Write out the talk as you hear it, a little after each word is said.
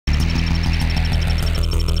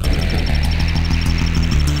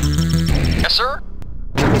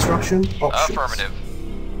Construction options. Affirmative.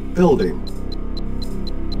 Building.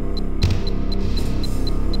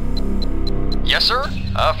 Yes, sir.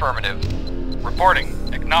 Affirmative. Reporting.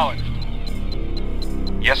 Acknowledged.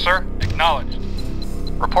 Yes, sir. Acknowledged.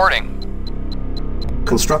 Reporting.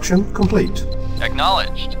 Construction complete.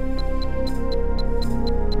 Acknowledged.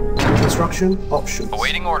 Construction options.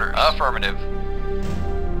 Awaiting orders. Affirmative.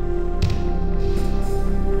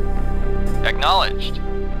 Acknowledged.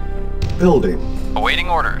 Building. Awaiting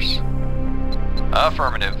orders.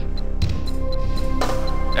 Affirmative.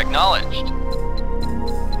 Acknowledged.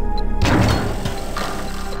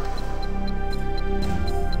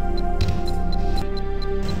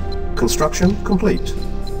 Construction complete.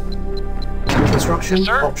 Construction Yes,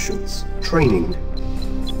 sir. options. Training.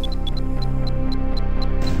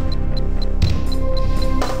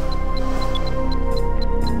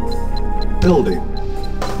 Building.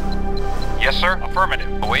 Yes, sir.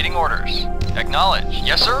 Affirmative. Awaiting orders. Acknowledged.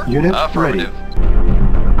 Yes, sir. Unit Affirmative.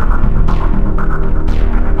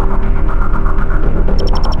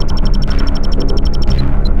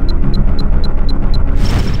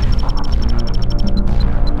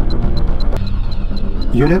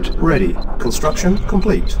 Unit ready. Construction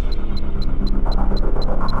complete.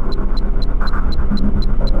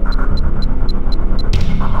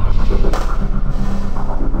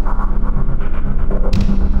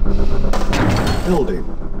 Building.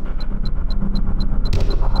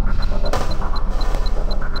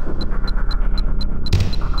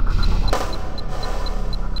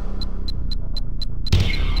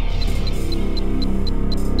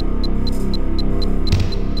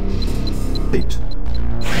 Complete.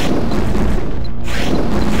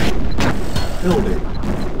 Building.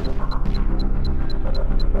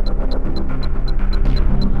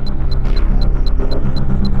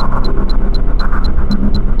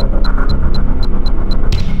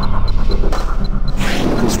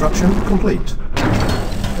 Construction complete.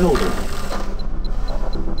 Building.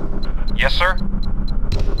 Yes, sir.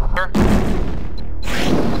 Sir.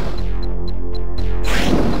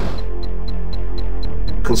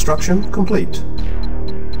 Construction complete.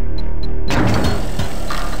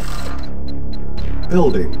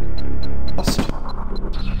 Building. Lost.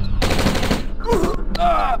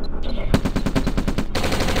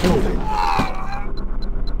 Building.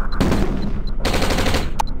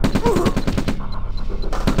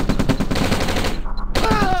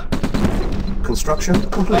 Construction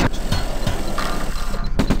complete.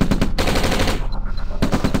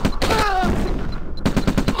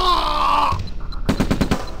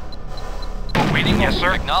 Waiting. Yes,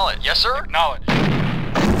 sir. Acknowledged. Yes, sir. Acknowledged.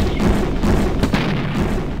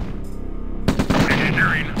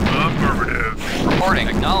 Engineering. Affirmative. Reporting.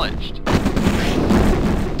 Acknowledged.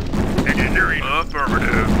 Engineering.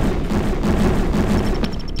 Affirmative.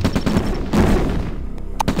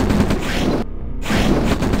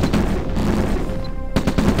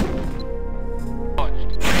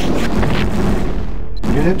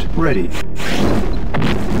 Unit ready.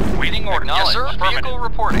 Waiting order. Yes, sir. Affirmative. Vehicle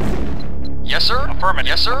reporting. Yes, sir. Affirmative.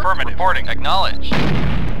 Yes, sir. Affirmative. Reporting. Acknowledged.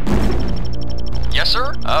 Yes,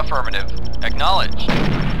 sir. Affirmative. Acknowledged.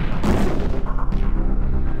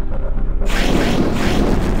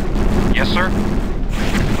 Yes, sir.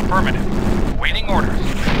 Affirmative. Waiting orders.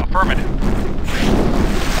 Affirmative.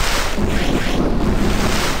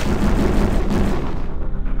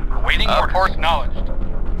 Waiting orders. Port. Acknowledged.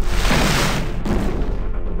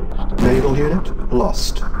 Naval unit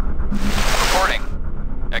lost. Reporting.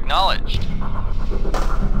 Acknowledged.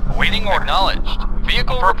 Waiting order. Acknowledged.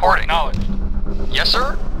 Vehicle Affirmative. reporting. Acknowledged. Yes,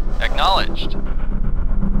 sir. Acknowledged.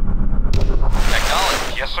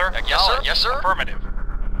 Acknowledged. Yes, sir. Yes, sir. Yes, sir. Affirmative.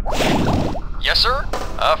 Yes, sir.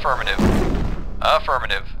 Affirmative.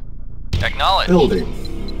 Affirmative. Acknowledged.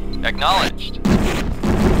 Building. Acknowledged.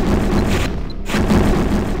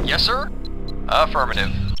 Yes, sir.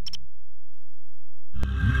 Affirmative.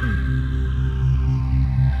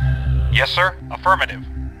 Yes, sir. Affirmative.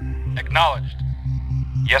 Acknowledged.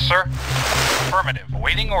 Yes, sir. Affirmative.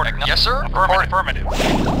 Awaiting order. Yes, sir. Affirmative.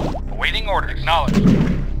 Awaiting order. Acknowledged.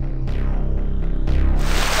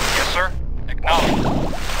 Yes, sir. Acknowledged.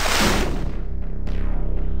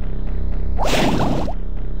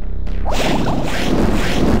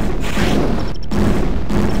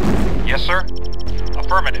 Yes, sir.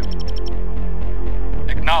 Affirmative.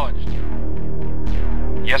 Acknowledged.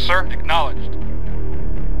 Yes, sir. Acknowledged.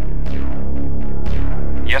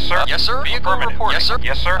 Yes, sir. Yes, sir. Vehicle Affirmative. reporting. Yes, sir.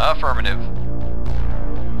 Yes, sir. Affirmative.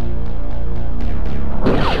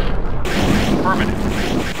 Affirmative.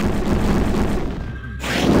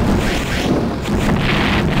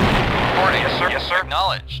 Reporting. Yes, sir. Yes, sir.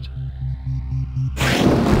 Acknowledged.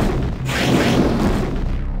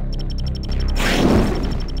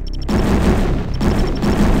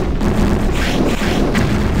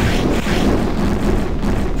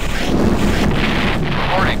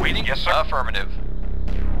 Affirmative.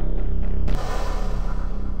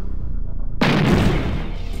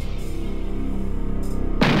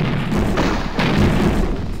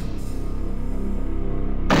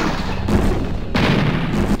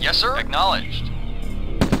 Yes, sir. Acknowledged.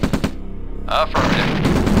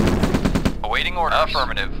 Affirmative. Awaiting orders.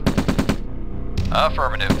 Affirmative.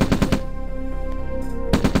 Affirmative.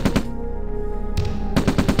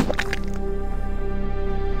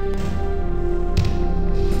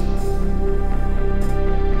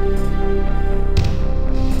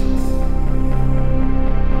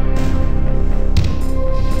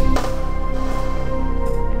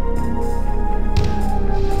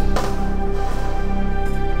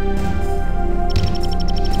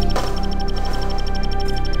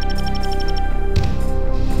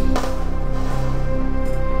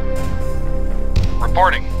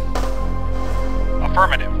 Reporting.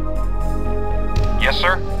 Affirmative. Yes,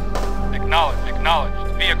 sir. Acknowledged.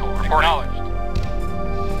 Acknowledged. Vehicle reporting. Acknowledged.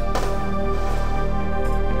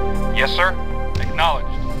 Yes, sir. Acknowledged.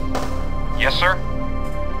 Yes, sir.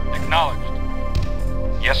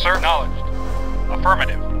 Acknowledged. Yes, sir. Acknowledged.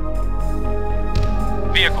 Affirmative.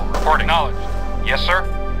 Vehicle reporting. Acknowledged. Yes, sir.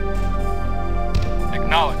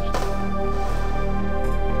 Acknowledged.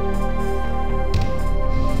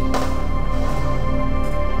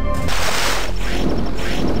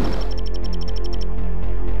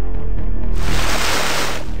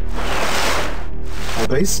 Our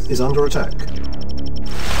base is under attack.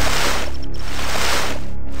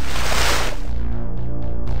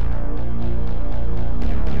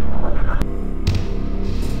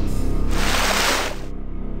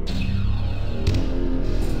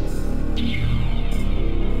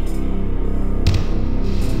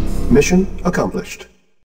 Mission accomplished.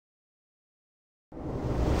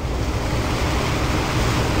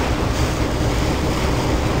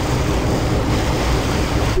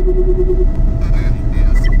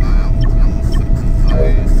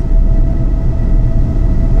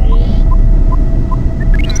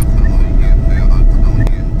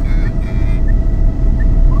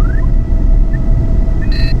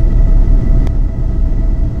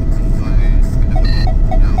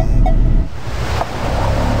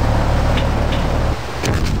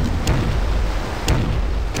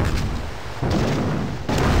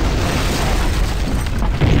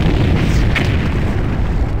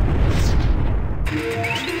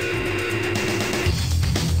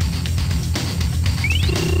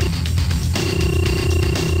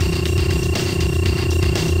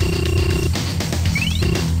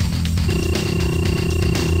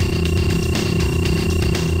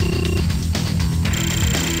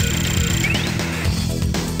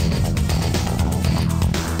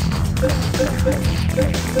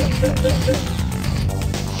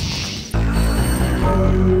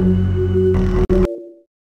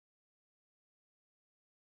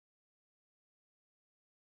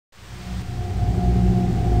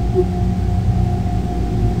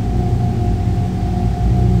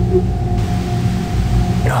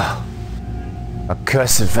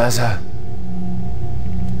 Accursed weather.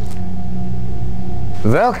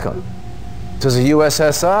 Welcome to the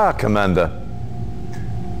USSR, Commander.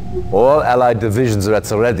 All Allied divisions are at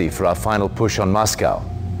the ready for our final push on Moscow.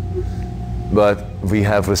 But we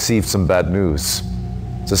have received some bad news.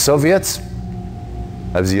 The Soviets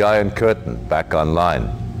have the Iron Curtain back online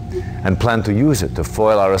and plan to use it to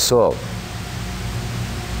foil our assault.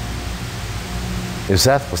 If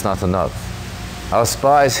that was not enough, our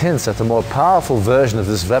spies hint that a more powerful version of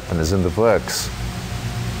this weapon is in the works.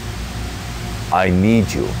 I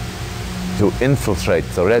need you to infiltrate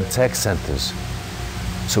the Red Tech Centers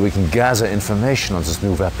so we can gather information on this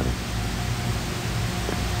new weapon.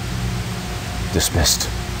 Dismissed.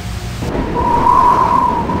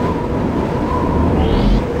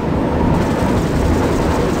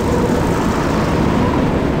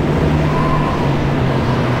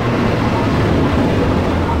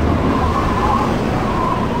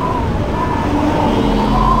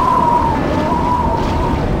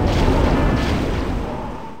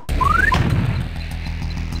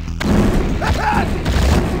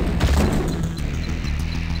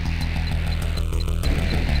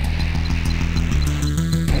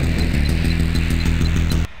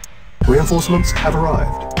 Reinforcements have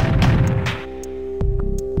arrived.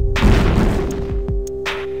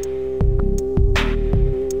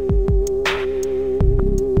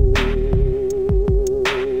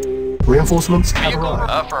 Reinforcements have Vehicle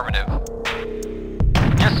arrived. affirmative.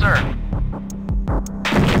 Yes, sir.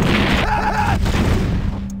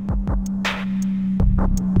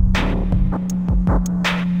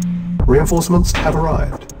 Reinforcements have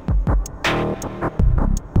arrived.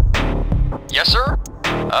 Yes, sir.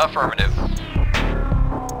 Affirmative.